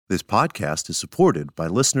This podcast is supported by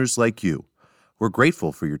listeners like you. We're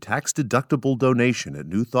grateful for your tax-deductible donation at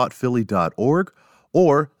newthoughtphilly.org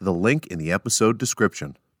or the link in the episode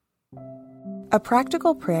description. A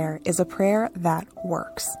practical prayer is a prayer that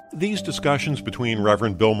works. These discussions between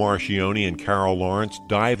Reverend Bill Marcioni and Carol Lawrence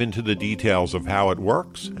dive into the details of how it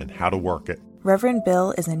works and how to work it. Reverend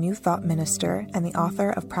Bill is a New Thought minister and the author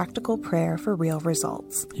of Practical Prayer for Real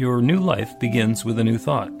Results. Your new life begins with a new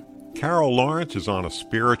thought. Carol Lawrence is on a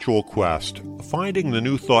spiritual quest, finding the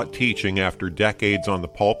New Thought teaching after decades on the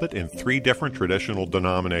pulpit in 3 different traditional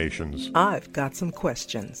denominations. I've got some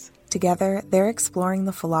questions. Together, they're exploring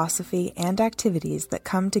the philosophy and activities that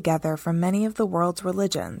come together from many of the world's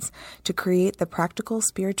religions to create the practical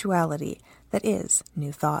spirituality that is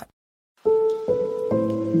New Thought.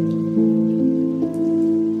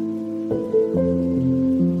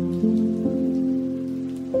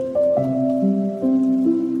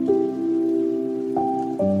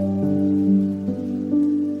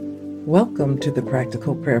 Welcome to the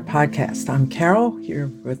Practical Prayer Podcast. I'm Carol, here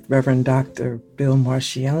with Reverend Dr. Bill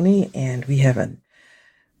Marcioni, and we have an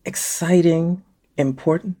exciting,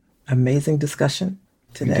 important, amazing discussion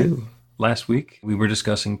today. We do. Last week, we were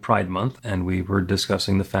discussing Pride Month, and we were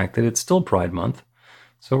discussing the fact that it's still Pride Month,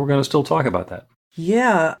 so we're going to still talk about that.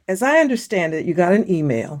 Yeah, as I understand it, you got an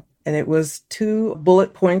email, and it was 2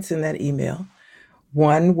 bullet points in that email.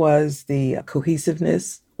 One was the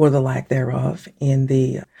cohesiveness, or the lack thereof, in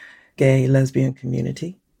the gay, lesbian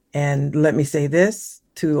community. And let me say this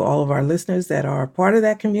to all of our listeners that are part of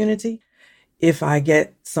that community. If I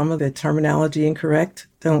get some of the terminology incorrect,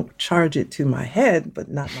 don't charge it to my head, but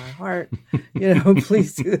not my heart.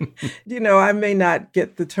 Please do. I may not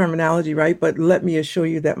get the terminology right, but let me assure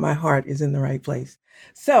you that my heart is in the right place.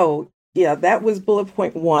 So, that was bullet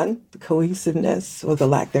point 1, the cohesiveness or the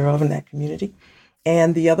lack thereof in that community.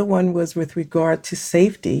 And the other one was with regard to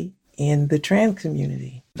safety in the trans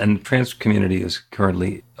community. And the trans community is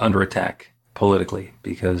currently under attack politically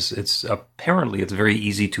because it's very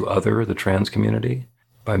easy to other the trans community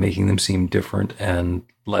by making them seem different and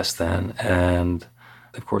less than. And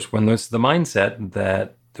of course, when there's the mindset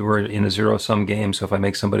that we're in a zero-sum game, so if I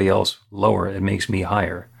make somebody else lower, it makes me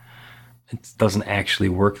higher. It doesn't actually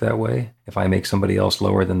work that way. If I make somebody else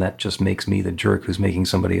lower, then that just makes me the jerk who's making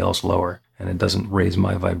somebody else lower. And it doesn't raise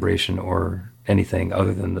my vibration or anything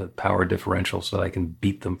other than the power differential so that I can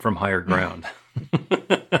beat them from higher ground.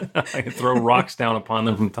 I can throw rocks down upon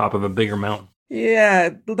them from the top of a bigger mountain.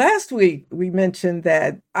 Yeah, last week we mentioned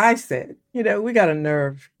that I said, we got a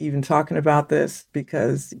nerve even talking about this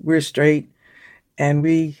because we're straight and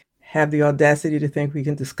we have the audacity to think we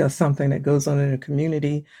can discuss something that goes on in a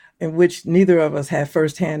community in which neither of us have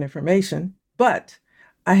firsthand information. But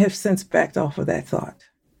I have since backed off of that thought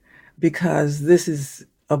because this is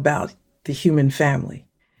about the human family.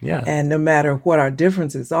 Yeah. And no matter what our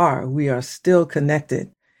differences are, we are still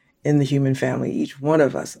connected in the human family. Each one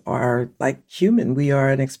of us are like human. We are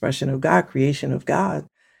an expression of God, creation of God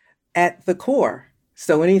at the core.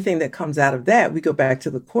 So anything that comes out of that, we go back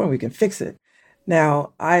to the core and we can fix it.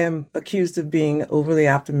 Now, I am accused of being overly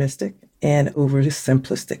optimistic and overly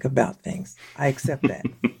simplistic about things. I accept that.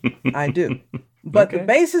 I do. But Okay. The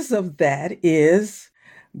basis of that is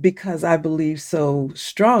because I believe so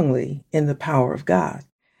strongly in the power of God.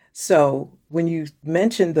 So when you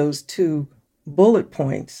mentioned those 2 bullet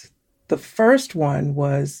points, the first one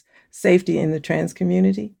was safety in the trans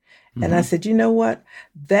community. Mm-hmm. And I said, you know what?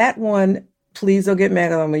 That one, please don't get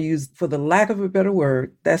mad. I'm going to use, for the lack of a better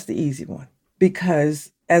word, that's the easy one.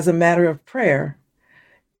 Because as a matter of prayer,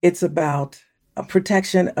 it's about a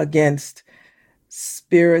protection against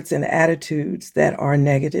spirits and attitudes that are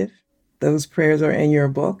negative. Those prayers are in your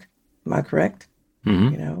book. Am I correct?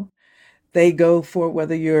 Mm-hmm. They go for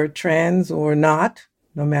whether you're trans or not,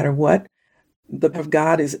 no matter what. The power of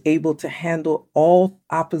God is able to handle all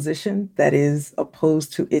opposition that is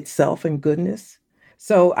opposed to itself and goodness.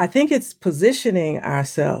 So I think it's positioning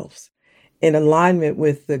ourselves in alignment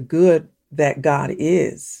with the good that God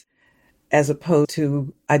is, as opposed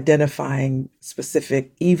to identifying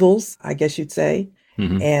specific evils, I guess you'd say,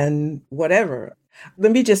 and whatever.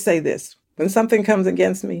 Let me just say this. When something comes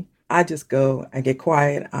against me, I just go, I get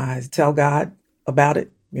quiet. I tell God about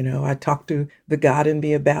it. I talk to the God in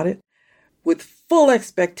me about it with full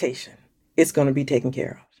expectation it's going to be taken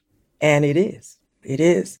care of. And it is. It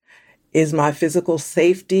is. Is my physical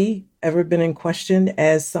safety ever been in question,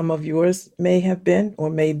 as some of yours may have been or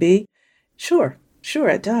may be? Sure,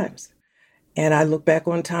 at times. And I look back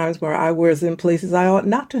on times where I was in places I ought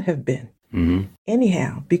not to have been.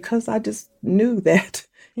 Anyhow, because I just knew that,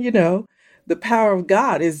 the power of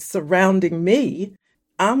God is surrounding me,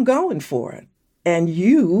 I'm going for it. And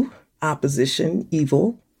you, opposition,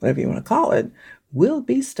 evil, whatever you want to call it, will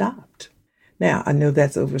be stopped. Now, I know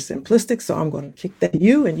that's oversimplistic, so I'm going to kick that to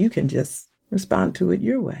you and you can just respond to it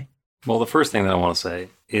your way. Well, the first thing that I want to say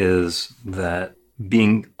is that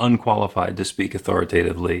being unqualified to speak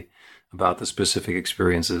authoritatively about the specific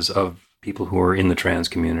experiences of people who are in the trans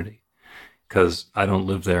community, because I don't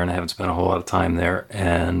live there and I haven't spent a whole lot of time there.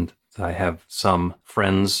 And I have some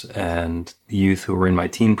friends and youth who are in my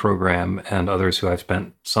teen program and others who I've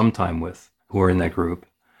spent some time with who are in that group.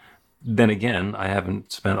 Then again, I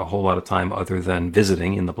haven't spent a whole lot of time other than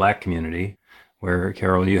visiting in the Black community, where,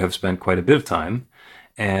 Carol, you have spent quite a bit of time.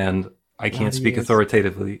 And I can't speak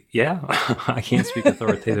authoritatively. Yeah, I can't speak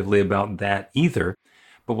authoritatively about that either.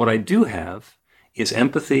 But what I do have is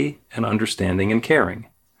empathy and understanding and caring.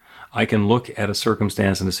 I can look at a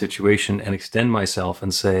circumstance and a situation and extend myself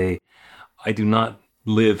and say, I do not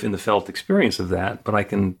live in the felt experience of that, but I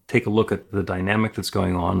can take a look at the dynamic that's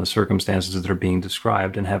going on, the circumstances that are being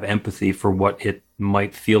described, and have empathy for what it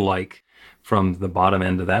might feel like from the bottom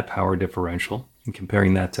end of that power differential, and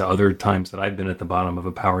comparing that to other times that I've been at the bottom of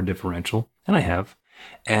a power differential, and I have,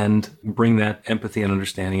 and bring that empathy and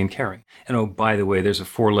understanding and caring. And oh, by the way, there's a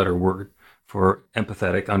 4-letter word for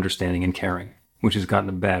empathetic, understanding, and caring, which has gotten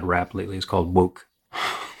a bad rap lately. It's called woke.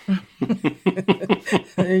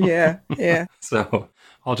 Yeah. So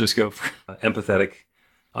I'll just go for empathetic,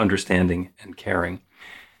 understanding, and caring.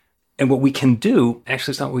 And what we can do,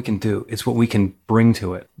 actually, it's not what we can do, it's what we can bring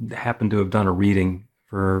to it. I happened to have done a reading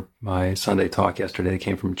for my Sunday talk yesterday. It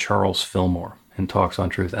came from Charles Fillmore in Talks on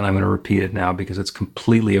Truth. And I'm going to repeat it now because it's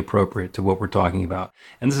completely appropriate to what we're talking about.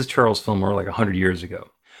 And this is Charles Fillmore, like 100 years ago,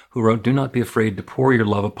 who wrote, "Do not be afraid to pour your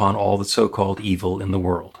love upon all the so-called evil in the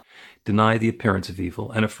world. Deny the appearance of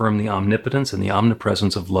evil and affirm the omnipotence and the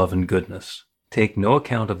omnipresence of love and goodness. Take no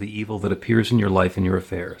account of the evil that appears in your life and your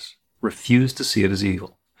affairs. Refuse to see it as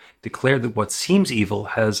evil. Declare that what seems evil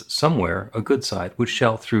has somewhere a good side, which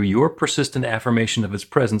shall, through your persistent affirmation of its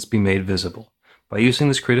presence, be made visible. By using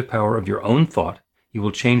this creative power of your own thought, you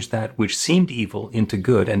will change that which seemed evil into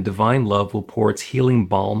good, and divine love will pour its healing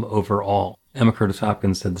balm over all." Emma Curtis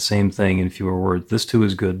Hopkins said the same thing in fewer words. "This too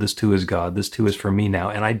is good, this too is God, this too is for me now,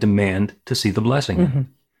 and I demand to see the blessing."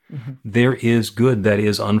 Mm-hmm. Mm-hmm. There is good that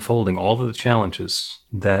is unfolding. All of the challenges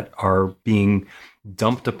that are being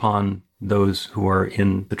dumped upon those who are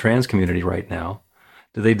in the trans community right now,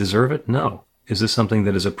 do they deserve it? No. Is this something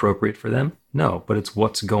that is appropriate for them? No, but it's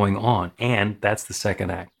what's going on. And that's the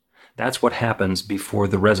second act. That's what happens before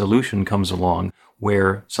the resolution comes along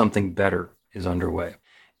where something better is underway.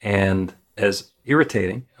 And as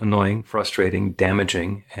irritating, annoying, frustrating,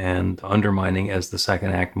 damaging, and undermining as the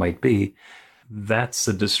second act might be, that's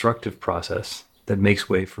the destructive process that makes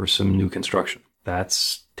way for some new construction.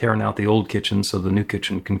 That's tearing out the old kitchen so the new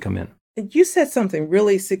kitchen can come in. You said something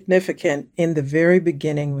really significant in the very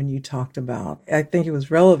beginning when you talked about, I think it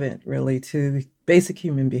was relevant really to basic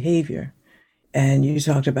human behavior. And you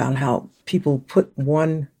talked about how people put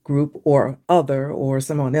one group or other or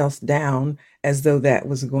someone else down as though that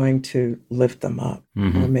was going to lift them up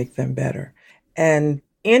or make them better. And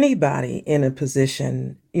anybody in a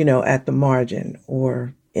position, at the margin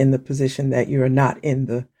or in the position that you're not in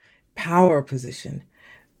the power position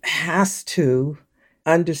has to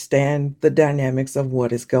understand the dynamics of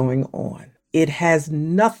what is going on. It has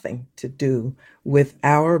nothing to do with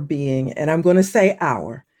our being, and I'm going to say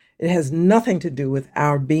it has nothing to do with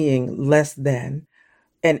our being less than,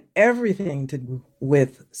 and everything to do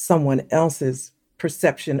with someone else's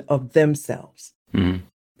perception of themselves. Mm-hmm.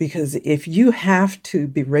 Because if you have to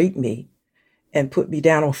berate me and put me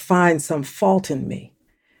down or find some fault in me,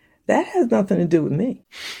 that has nothing to do with me.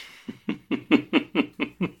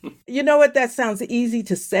 You know what? That sounds easy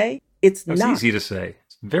to say. It's not. It's easy to say.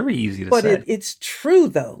 It's very easy to say. But it's true,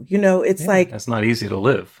 though. It's like... That's not easy to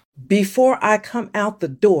live. Before I come out the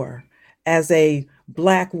door as a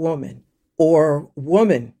Black woman or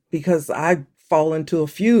woman, because I fall into a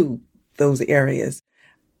few those areas,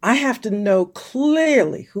 I have to know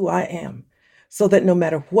clearly who I am so that no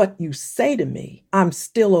matter what you say to me, I'm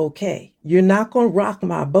still okay. You're not going to rock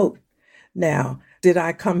my boat. Now, did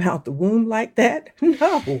I come out the womb like that?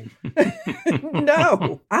 No.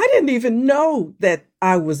 No. I didn't even know that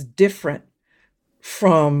I was different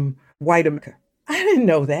from white America. I didn't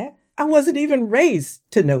know that. I wasn't even raised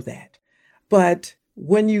to know that. But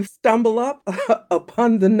when you stumble up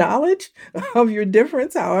upon the knowledge of your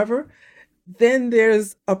difference, however, then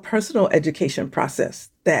there's a personal education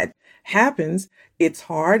process that happens. It's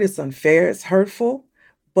hard, it's unfair, it's hurtful,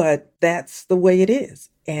 but that's the way it is.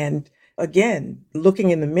 And again, looking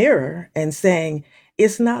in the mirror and saying,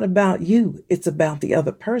 it's not about you, it's about the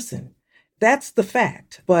other person. That's the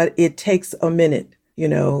fact. But it takes a minute,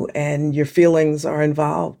 and your feelings are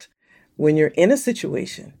involved. When you're in a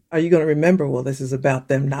situation, are you going to remember, well, this is about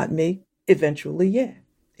them, not me? Eventually, yeah.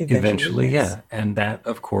 Eventually, yes. yeah. And that,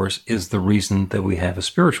 of course, is the reason that we have a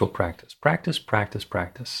spiritual practice. Practice, practice,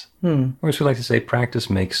 practice. Or as we like to say, practice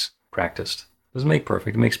makes practiced. It doesn't make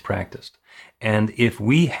perfect, it makes practiced. And if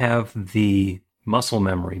we have the muscle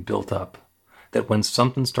memory built up that when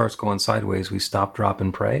something starts going sideways, we stop, drop,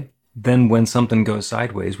 and pray, then when something goes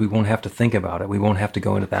sideways, we won't have to think about it. We won't have to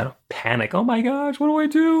go into that panic. Oh my gosh, what do I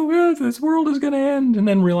do? This world is going to end. And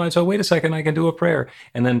then realize, oh, wait a second, I can do a prayer.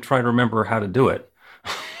 And then try to remember how to do it.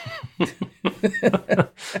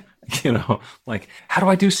 Like, how do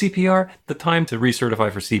I do CPR? The time to recertify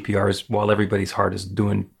for CPR is while everybody's heart is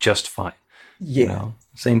doing just fine. Yeah.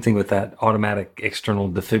 Same thing with that automatic external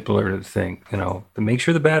defibrillator thing, to make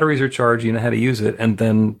sure the batteries are charged, you know how to use it, and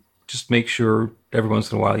then just make sure every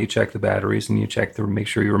once in a while you check the batteries and you make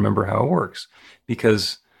sure you remember how it works.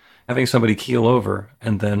 Because having somebody keel over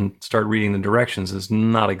and then start reading the directions is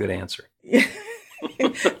not a good answer.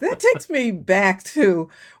 That takes me back to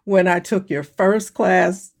when I took your first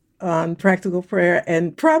class on practical prayer,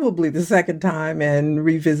 and probably the second time, and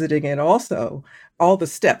revisiting it also. All the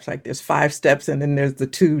steps, like there's 5 steps, and then there's the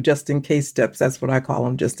 2 just in case steps. That's what I call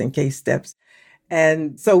them, just in case steps.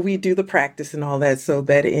 And so we do the practice and all that so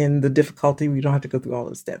that in the difficulty, we don't have to go through all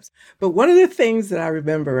the steps. But one of the things that I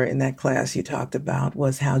remember in that class you talked about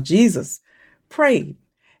was how Jesus prayed.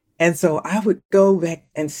 And so I would go back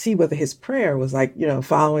and see whether his prayer was like,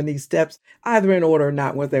 following these steps, either in order or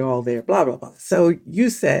not, were they all there, blah, blah, blah. So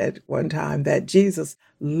you said one time that Jesus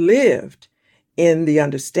lived in the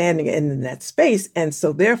understanding and in that space. And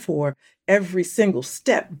so therefore, every single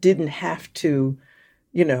step didn't have to,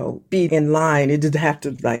 be in line. It didn't have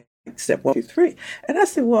to like step 1, 2, 3. And I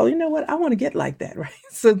said, well, you know what? I want to get like that, right?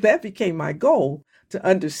 So that became my goal, to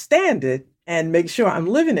understand it and make sure I'm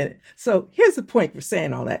living in it. So here's the point for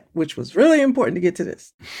saying all that, which was really important to get to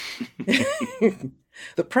this.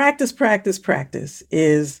 The practice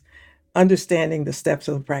is understanding the steps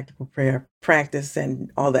of the practical prayer practice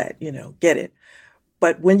and all that, get it.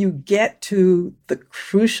 But when you get to the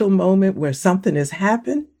crucial moment where something has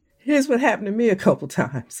happened, here's what happened to me a couple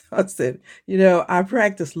times. I said, I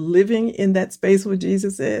practice living in that space where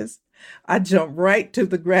Jesus is. I jump right to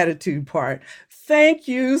the gratitude part. Thank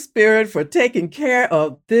you, Spirit, for taking care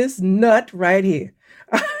of this nut right here.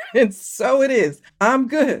 And so it is. I'm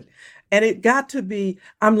good. And it got to be,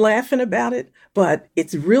 I'm laughing about it, but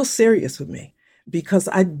it's real serious with me because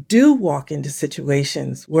I do walk into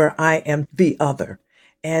situations where I am the other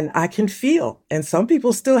and I can feel, and some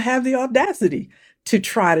people still have the audacity to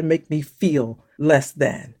try to make me feel less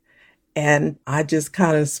than. And I just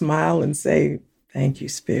kind of smile and say, thank you,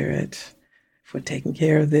 Spirit, for taking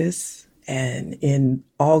care of this. And in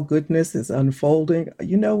all goodness is unfolding.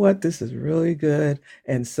 You know what? This is really good.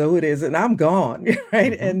 And so it is. And I'm gone,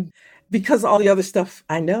 right? Mm-hmm. And because all the other stuff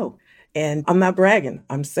I know. And I'm not bragging.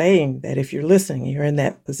 I'm saying that if you're listening, you're in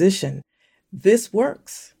that position, this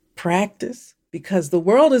works. Practice. Because the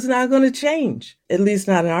world is not going to change, at least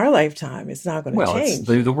not in our lifetime. It's not going to change.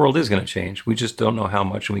 Well, the world is going to change. We just don't know how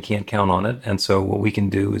much, and we can't count on it. And so what we can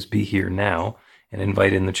do is be here now and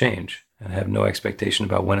invite in the change and have no expectation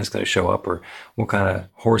about when it's going to show up or what kind of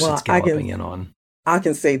horse it's galloping in on. I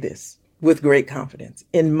can say this with great confidence.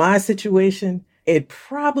 In my situation, it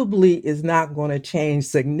probably is not going to change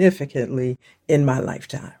significantly in my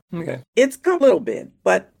lifetime. Okay. It's a little bit,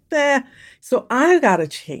 but so I got to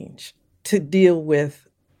change to deal with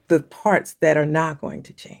the parts that are not going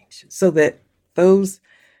to change so that those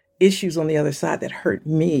issues on the other side that hurt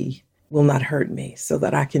me will not hurt me so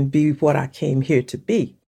that I can be what I came here to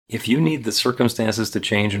be. If you need the circumstances to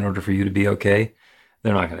change in order for you to be okay,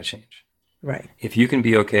 they're not going to change. Right. If you can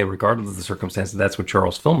be okay regardless of the circumstances, that's what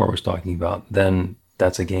Charles Fillmore was talking about, then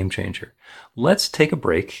that's a game changer. Let's take a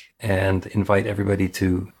break and invite everybody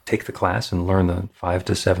to take the class and learn the 5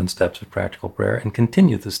 to 7 steps of practical prayer and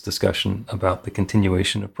continue this discussion about the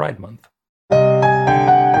continuation of Pride Month.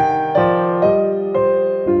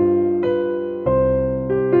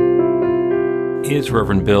 It's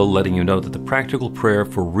Reverend Bill letting you know that the Practical Prayer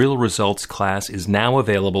for Real Results class is now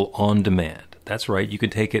available on demand. That's right, you can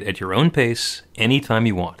take it at your own pace anytime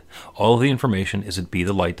you want. All of the information is at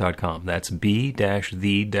BeTheLight.com. That's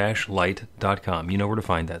b-the-light.com. You know where to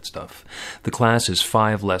find that stuff. The class is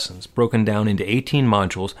 5 lessons, broken down into 18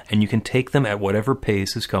 modules, and you can take them at whatever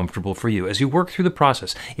pace is comfortable for you. As you work through the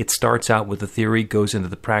process, it starts out with the theory, goes into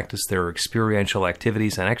the practice, there are experiential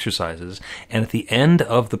activities and exercises, and at the end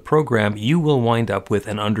of the program, you will wind up with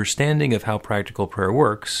an understanding of how practical prayer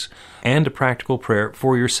works, and a practical prayer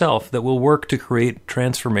for yourself that will work to create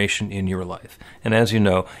transformation in your life. And as you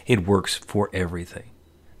know, it works for everything.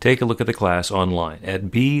 Take a look at the class online at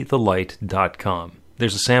BeTheLight.com.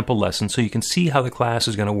 There's a sample lesson so you can see how the class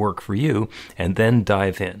is going to work for you, and then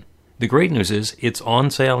dive in. The great news is it's on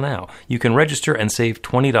sale now. You can register and save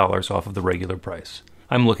 $20 off of the regular price.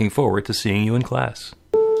 I'm looking forward to seeing you in class.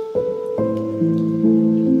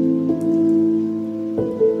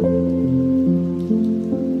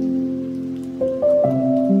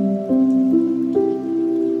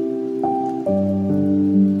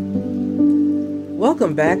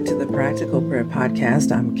 Welcome back to the Practical Prayer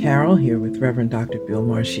Podcast. I'm Carol, here with Reverend Dr. Bill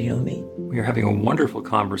Marcioni. We are having a wonderful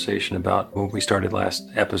conversation about what we started last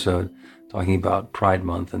episode, talking about Pride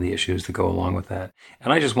Month and the issues that go along with that.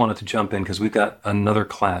 And I just wanted to jump in because we've got another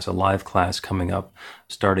class, a live class coming up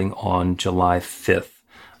starting on July 5th.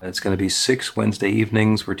 It's going to be 6 Wednesday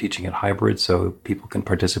evenings. We're teaching it hybrid so people can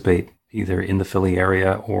participate either in the Philly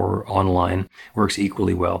area or online. Works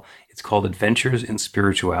equally well. It's called Adventures in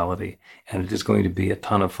Spirituality, and it is going to be a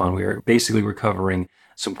ton of fun. We are basically recovering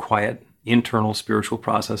some quiet internal spiritual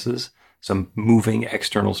processes, some moving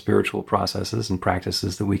external spiritual processes and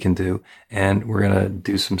practices that we can do. And we're going to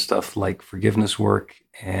do some stuff like forgiveness work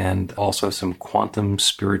and also some quantum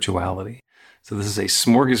spirituality. So this is a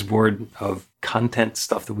smorgasbord of content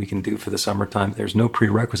stuff that we can do for the summertime. There's no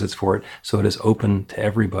prerequisites for it, so it is open to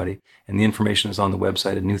everybody. And the information is on the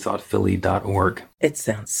website at newthoughtphilly.org. It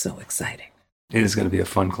sounds so exciting. It is going to be a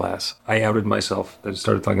fun class. I outed myself. I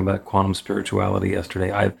started talking about quantum spirituality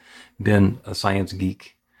yesterday. I've been a science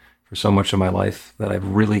geek for so much of my life that I've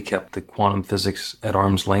really kept the quantum physics at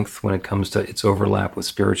arm's length when it comes to its overlap with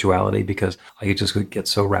spirituality, because I just would get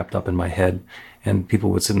so wrapped up in my head, and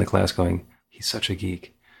people would sit in the class going, "He's such a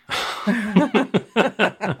geek." But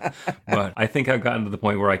I think I've gotten to the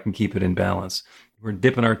point where I can keep it in balance. We're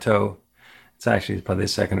dipping our toe. It's actually probably the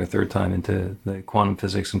second or third time into the quantum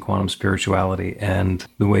physics and quantum spirituality and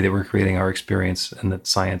the way that we're creating our experience, and that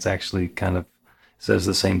science actually kind of says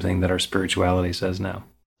the same thing that our spirituality says now.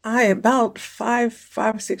 About 5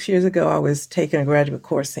 or 6 years ago, I was taking a graduate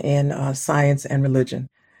course in science and religion,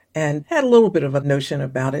 and had a little bit of a notion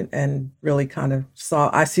about it, and really kind of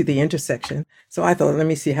I see the intersection. So I thought, let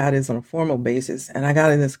me see how it is on a formal basis. And I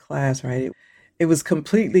got in this class, right? It was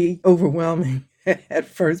completely overwhelming at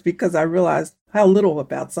first, because I realized how little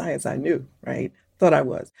about science I knew, right? Thought I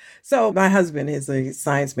was. So my husband is a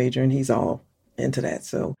science major, and he's all into that.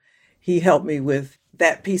 So he helped me with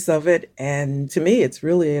that piece of it. And to me, it's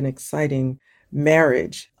really an exciting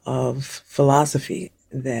marriage of philosophy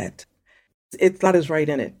that God is right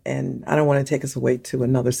in it. And I don't want to take us away to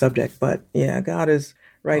another subject, but yeah, God is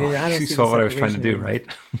right in it. I don't You see saw the what I was trying to do, separation.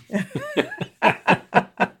 right?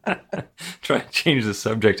 Try to change the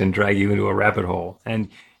subject and drag you into a rabbit hole. And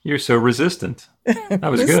you're so resistant. That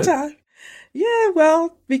was This good. time. Yeah,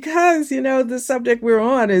 well, because, the subject we're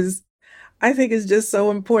on I think is just so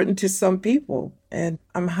important to some people. And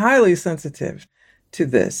I'm highly sensitive to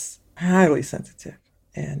this, highly sensitive,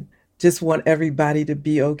 and just want everybody to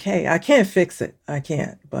be okay. I can't fix it. I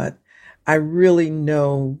can't, but I really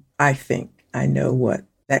know, I know what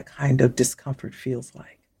that kind of discomfort feels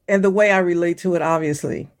like. And the way I relate to it,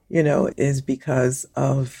 obviously, is because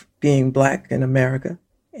of being Black in America.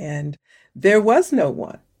 And there was no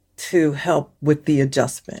one to help with the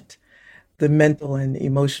adjustment, the mental and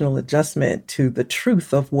emotional adjustment to the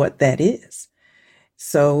truth of what that is.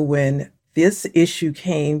 So when this issue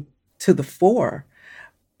came to the fore,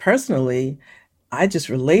 personally, I just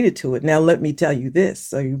related to it. Now, let me tell you this,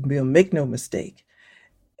 so you'll make no mistake.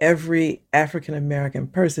 Every African-American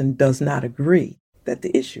person does not agree that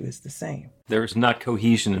the issue is the same. There's not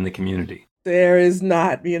cohesion in the community. There is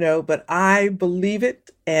not, but I believe it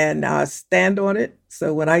and I stand on it.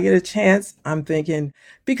 So when I get a chance, I'm thinking,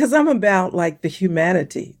 because I'm about like the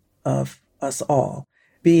humanity of us all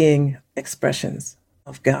being expressions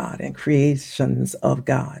of God and creations of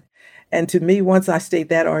God. And to me, once I state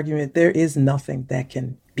that argument, there is nothing that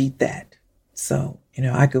can beat that. So,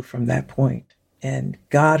 I go from that point. And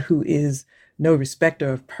God, who is no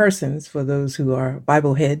respecter of persons, for those who are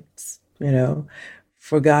Bible heads,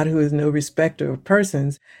 for God, who is no respecter of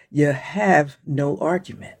persons, you have no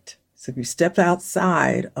argument. So if you step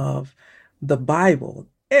outside of the Bible,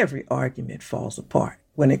 every argument falls apart.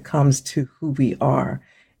 when it comes to who we are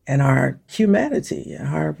and our humanity,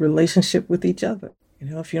 our relationship with each other.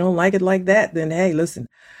 If you don't like it like that, then hey, listen,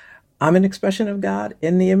 I'm an expression of God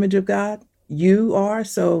in the image of God. You are.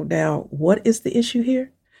 So now what is the issue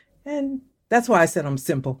here? And that's why I said I'm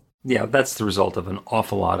simple. Yeah, that's the result of an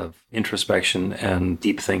awful lot of introspection and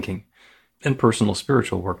deep thinking and personal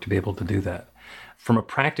spiritual work to be able to do that. From a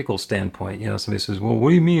practical standpoint, somebody says, well, what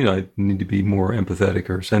do you mean I need to be more empathetic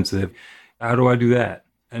or sensitive? How do I do that?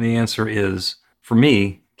 And the answer is, for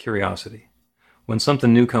me, curiosity. When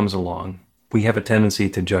something new comes along, we have a tendency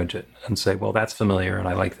to judge it and say, well, that's familiar and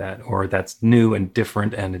I like that, or that's new and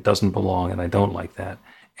different and it doesn't belong and I don't like that.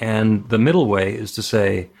 And the middle way is to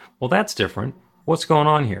say, well, that's different. What's going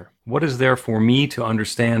on here? What is there for me to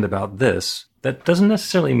understand about this? That doesn't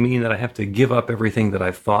necessarily mean that I have to give up everything that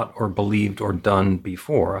I've thought or believed or done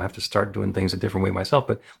before. I have to start doing things a different way myself,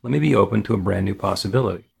 but let me be open to a brand new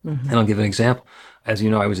possibility. Mm-hmm. And I'll give an example. As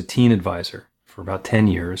you know, I was a teen advisor for about 10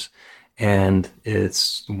 years, and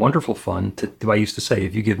it's wonderful fun I used to say,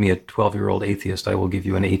 if you give me a 12-year-old atheist, I will give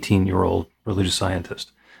you an 18-year-old religious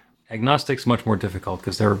scientist. Agnostic's much more difficult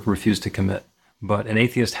because they're refused to commit. But an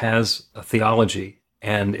atheist has a theology,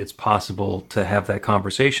 and it's possible to have that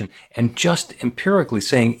conversation. And just empirically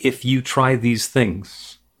saying, if you try these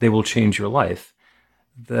things, they will change your life.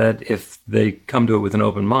 That if they come to it with an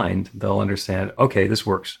open mind, they'll understand, okay, this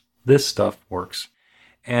works. This stuff works.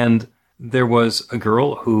 And there was a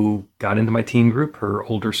girl who got into my teen group. Her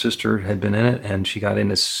older sister had been in it, and she got in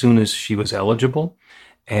as soon as she was eligible.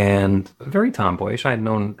 And very tomboyish. I had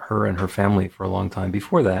known her and her family for a long time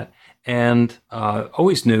before that. And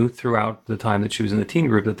always knew throughout the time that she was in the teen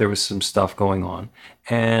group that there was some stuff going on.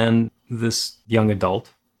 And this young adult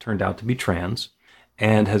turned out to be trans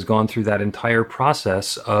and has gone through that entire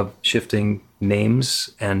process of shifting names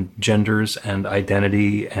and genders and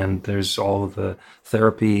identity. And there's all of the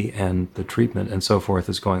therapy and the treatment and so forth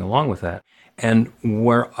is going along with that. And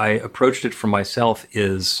where I approached it for myself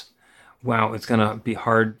is, wow, it's going to be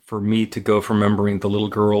hard for me to go from remembering the little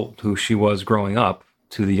girl who she was growing up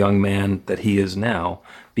to the young man that he is now,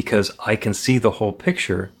 because I can see the whole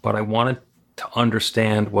picture, but I wanted to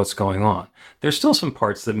understand what's going on. There's still some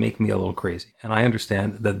parts that make me a little crazy, and I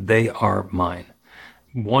understand that they are mine.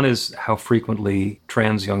 One is how frequently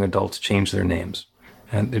trans young adults change their names,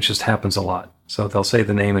 and it just happens a lot. So they'll say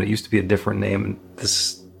the name, and it used to be a different name, and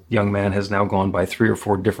this young man has now gone by 3 or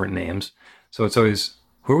 4 different names. So it's always,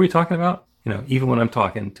 who are we talking about? Even when I'm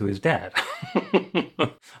talking to his dad.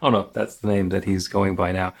 Oh no, that's the name that he's going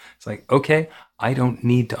by now. It's like, okay, I don't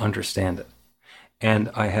need to understand it. And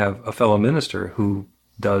I have a fellow minister who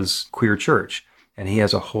does queer church, and he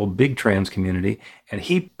has a whole big trans community. And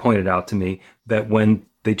he pointed out to me that when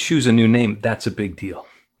they choose a new name, that's a big deal.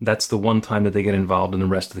 That's the one time that they get involved in the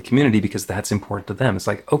rest of the community because that's important to them. It's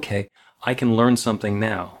like, okay, I can learn something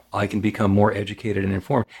now. I can become more educated and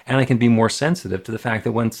informed, and I can be more sensitive to the fact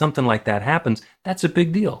that when something like that happens, that's a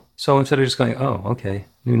big deal. So instead of just going, oh, okay,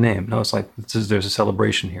 new name. No, it's like, there's a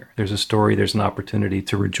celebration here. There's a story. There's an opportunity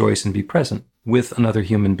to rejoice and be present with another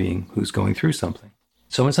human being who's going through something.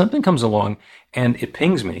 So when something comes along and it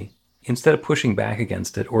pings me, instead of pushing back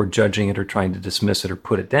against it or judging it or trying to dismiss it or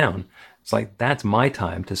put it down, it's like, that's my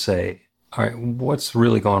time to say, all right, what's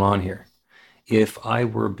really going on here? If I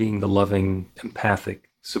were being the loving, empathic,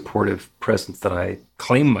 supportive presence that I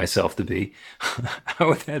claim myself to be, how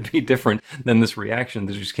would that be different than this reaction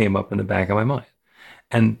that just came up in the back of my mind?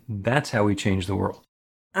 And that's how we change the world.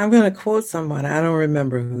 I'm going to quote someone. I don't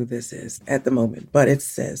remember who this is at the moment, but it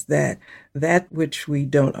says that which we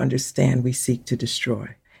don't understand, we seek to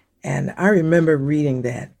destroy. And I remember reading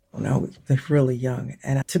that when I was really young.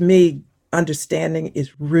 And to me, understanding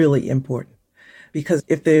is really important, because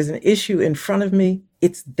if there's an issue in front of me,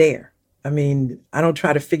 it's there. I mean, I don't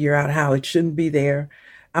try to figure out how it shouldn't be there.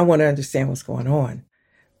 I want to understand what's going on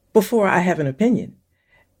before I have an opinion.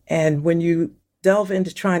 And when you delve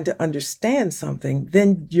into trying to understand something,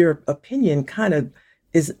 then your opinion kind of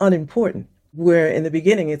is unimportant, where in the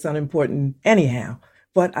beginning it's unimportant anyhow.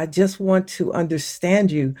 But I just want to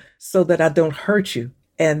understand you so that I don't hurt you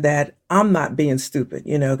and that I'm not being stupid,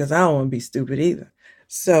 because I don't want to be stupid either.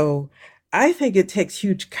 So I think it takes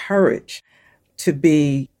huge courage to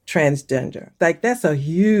be transgender. Like, that's a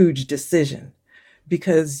huge decision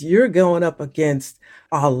because you're going up against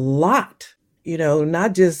a lot,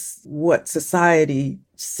 not just what society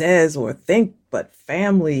says or think, but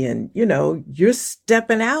family. And, you're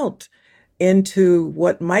stepping out into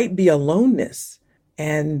what might be aloneness,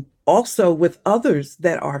 and also with others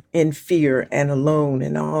that are in fear and alone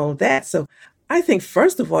and all of that. So I think,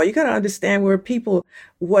 first of all, you got to understand what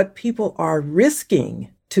people are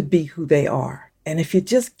risking to be who they are. And if you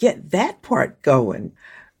just get that part going,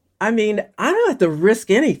 I mean, I don't have to risk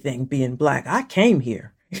anything being Black. I came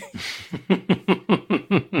here.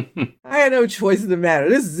 I had no choice in the matter.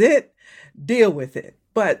 This is it. Deal with it.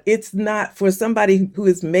 But it's not for somebody who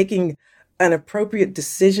is making an appropriate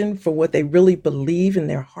decision for what they really believe in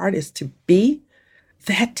their heart is to be.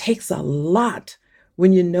 That takes a lot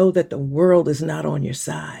when you know that the world is not on your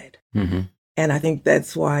side. Mm-hmm. And I think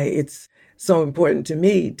that's why it's so important to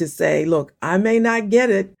me to say, look, I may not get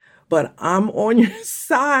it, but I'm on your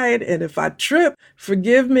side. And if I trip,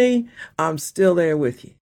 forgive me, I'm still there with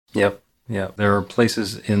you. Yep. Yeah. There are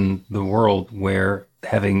places in the world where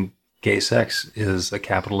having gay sex is a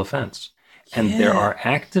capital offense. And there are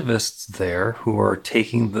activists there who are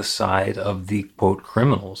taking the side of the, quote,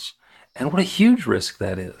 criminals. And what a huge risk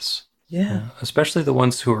that is. Yeah. Especially the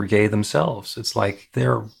ones who are gay themselves. It's like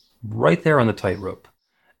they're right there on the tightrope.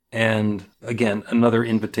 And again, another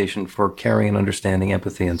invitation for caring and understanding,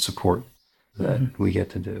 empathy and support that we get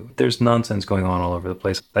to do. There's nonsense going on all over the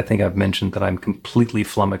place. I think I've mentioned that I'm completely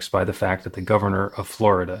flummoxed by the fact that the governor of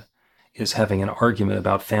Florida is having an argument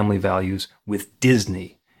about family values with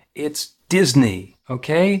Disney. It's Disney,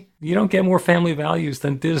 okay? You don't get more family values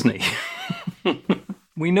than Disney.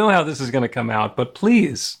 We know how this is going to come out, but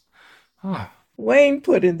please. Wayne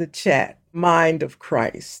put in the chat, Mind of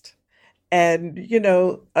Christ. And,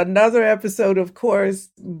 another episode, of course,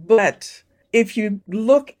 but if you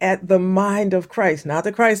look at the mind of Christ, not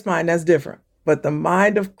the Christ mind, that's different, but the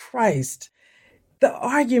mind of Christ, the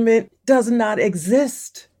argument does not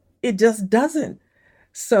exist. It just doesn't.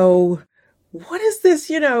 So what is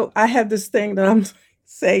this? I have this thing that I'm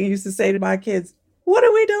used to say to my kids, what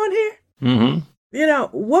are we doing here? Mm-hmm.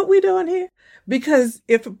 What we doing here? Because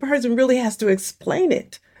if a person really has to explain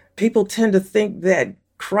it, people tend to think that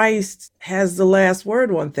Christ has the last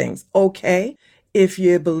word on things. Okay, if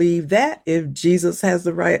you believe that, if Jesus has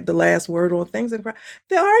the last word on things,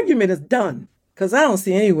 the argument is done. Because I don't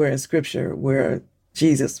see anywhere in Scripture where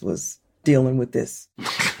Jesus was dealing with this.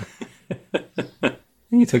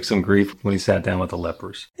 He took some grief when he sat down with the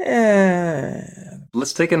lepers.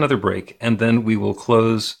 Let's take another break, and then we will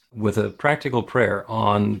close with a practical prayer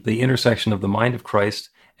on the intersection of the mind of Christ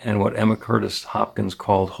and what Emma Curtis Hopkins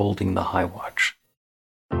called holding the high watch.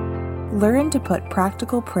 Learn to put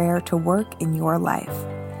practical prayer to work in your life.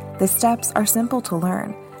 The steps are simple to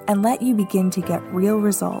learn and let you begin to get real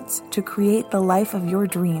results to create the life of your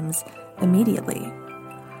dreams immediately.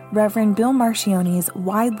 Reverend Bill Marcione's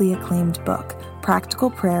widely acclaimed book, Practical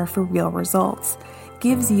Prayer for Real Results,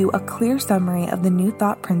 gives you a clear summary of the New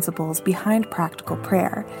Thought principles behind practical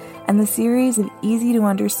prayer and the series of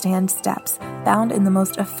easy-to-understand steps found in the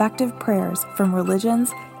most effective prayers from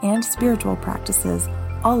religions and spiritual practices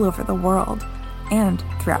all over the world and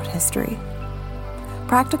throughout history.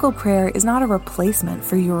 Practical prayer is not a replacement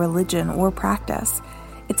for your religion or practice.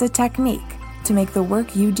 It's a technique to make the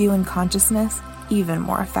work you do in consciousness even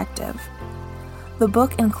more effective. The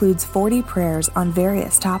book includes 40 prayers on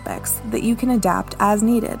various topics that you can adapt as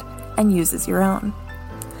needed and use as your own.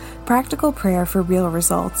 Practical Prayer for Real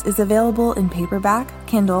Results is available in paperback,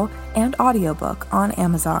 Kindle, and audiobook on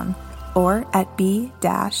Amazon or at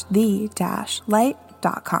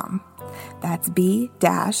b-the-light.com. That's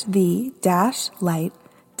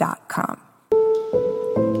b-the-light.com.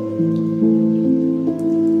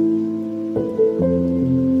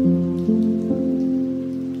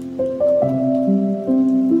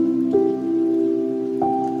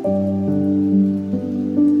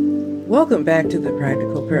 Welcome back to the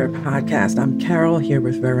Practical Prayer Podcast. I'm Carol, here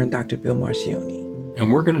with Reverend Dr. Bill Marcione.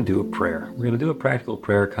 And we're going to do a prayer. We're going to do a practical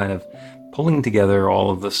prayer, kind of pulling together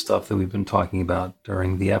all of the stuff that we've been talking about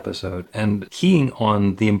during the episode and keying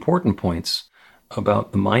on the important points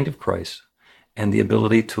about the mind of Christ and the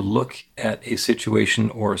ability to look at a situation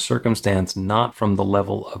or a circumstance not from the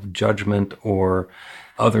level of judgment or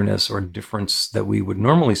otherness or difference that we would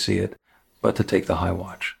normally see it, but to take the high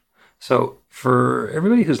watch. So for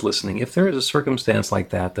everybody who's listening, if there is a circumstance like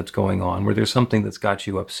that that's going on, where there's something that's got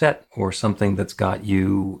you upset or something that's got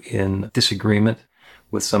you in disagreement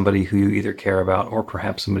with somebody who you either care about or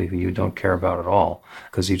perhaps somebody who you don't care about at all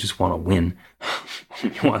because you just want to win,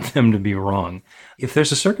 you want them to be wrong. If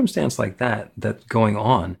there's a circumstance like that that's going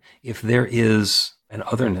on, if there is an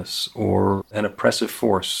otherness or an oppressive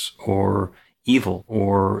force or evil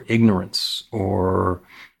or ignorance or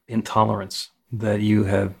intolerance that you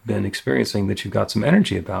have been experiencing that you've got some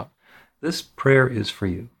energy about, this prayer is for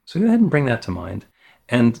you. So go ahead and bring that to mind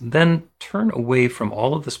and then turn away from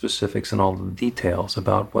all of the specifics and all of the details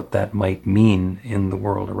about what that might mean in the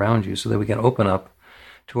world around you so that we can open up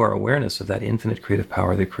to our awareness of that infinite creative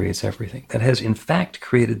power that creates everything, that has in fact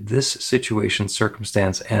created this situation,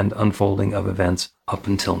 circumstance, and unfolding of events up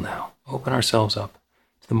until now. Open ourselves up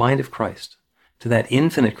to the mind of Christ, to that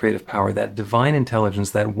infinite creative power, that divine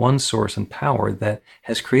intelligence, that one source and power that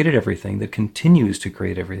has created everything, that continues to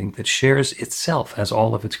create everything, that shares itself as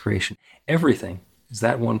all of its creation. Everything is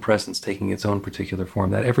that one presence taking its own particular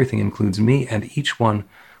form. That everything includes me and each one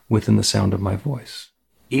within the sound of my voice.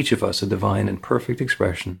 Each of us a divine and perfect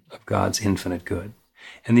expression of God's infinite good.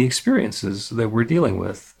 And the experiences that we're dealing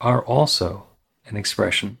with are also an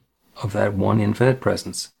expression of that one infinite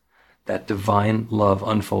presence, that divine love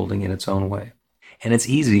unfolding in its own way. And it's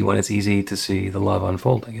easy when it's easy to see the love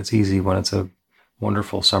unfolding. It's easy when it's a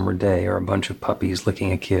wonderful summer day or a bunch of puppies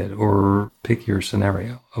licking a kid, or pick your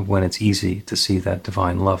scenario of when it's easy to see that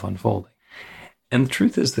divine love unfolding. And the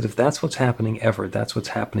truth is that if that's what's happening ever, that's what's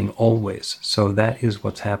happening always. So that is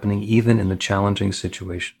what's happening even in the challenging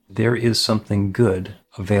situation. There is something good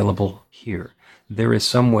available here. There is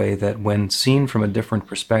some way that when seen from a different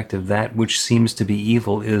perspective, that which seems to be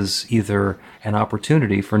evil is either an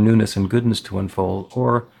opportunity for newness and goodness to unfold,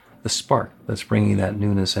 or the spark that's bringing that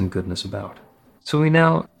newness and goodness about. So we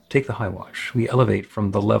now take the high watch. We elevate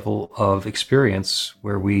from the level of experience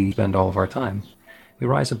where we spend all of our time. We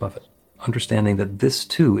rise above it, understanding that this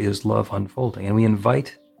too is love unfolding, and we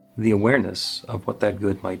invite the awareness of what that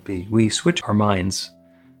good might be. We switch our minds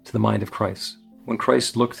to the mind of Christ. When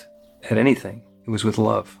Christ looked at anything, it was with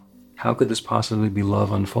love. How could this possibly be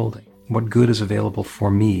love unfolding? What good is available for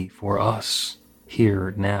me, for us,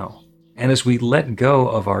 here, now? And as we let go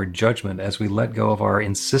of our judgment, as we let go of our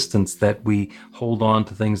insistence that we hold on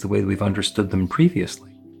to things the way that we've understood them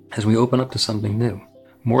previously, as we open up to something new,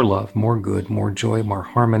 more love, more good, more joy, more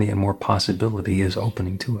harmony, and more possibility is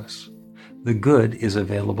opening to us. The good is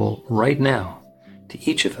available right now to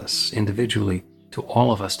each of us individually, to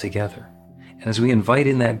all of us together. And as we invite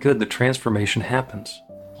in that good, the transformation happens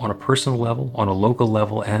on a personal level, on a local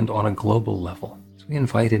level, and on a global level. As we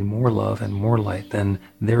invite in more love and more light, then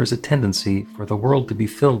there is a tendency for the world to be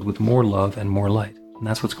filled with more love and more light. And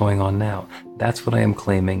that's what's going on now. That's what I am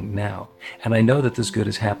claiming now. And I know that this good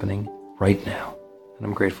is happening right now. And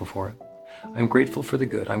I'm grateful for it. I'm grateful for the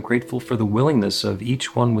good. I'm grateful for the willingness of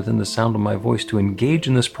each one within the sound of my voice to engage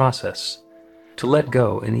in this process, to let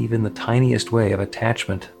go in even the tiniest way of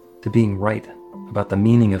attachment to being right about the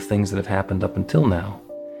meaning of things that have happened up until now,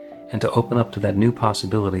 and to open up to that new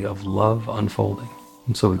possibility of love unfolding.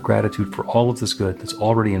 And so with gratitude for all of this good that's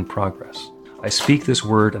already in progress, I speak this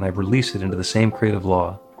word and I release it into the same creative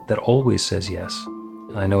law that always says yes.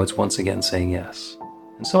 And I know it's once again saying yes.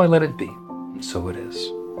 And so I let it be. And so it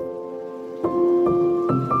is.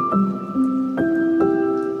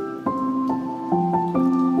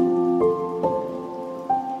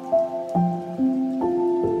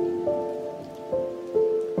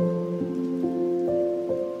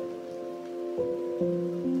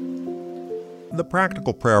 The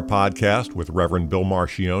Practical Prayer Podcast with Reverend Bill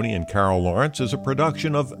Marcioni and Carol Lawrence is a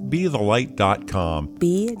production of BeTheLight.com.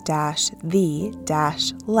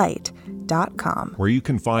 be-the-light.com, where you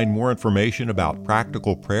can find more information about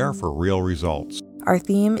practical prayer for real results. Our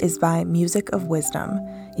theme is by Music of Wisdom.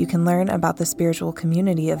 You can learn about the spiritual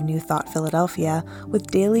community of New Thought Philadelphia with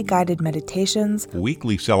daily guided meditations,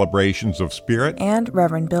 Weekly celebrations of spirit, and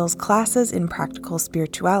Reverend Bill's classes in practical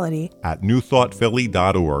spirituality at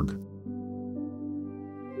newthoughtphilly.org.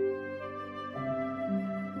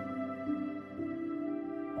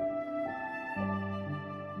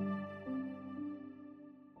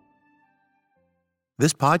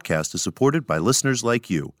 This podcast is supported by listeners like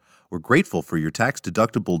you. We're grateful for your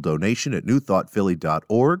tax-deductible donation at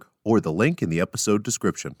newthoughtphilly.org or the link in the episode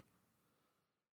description.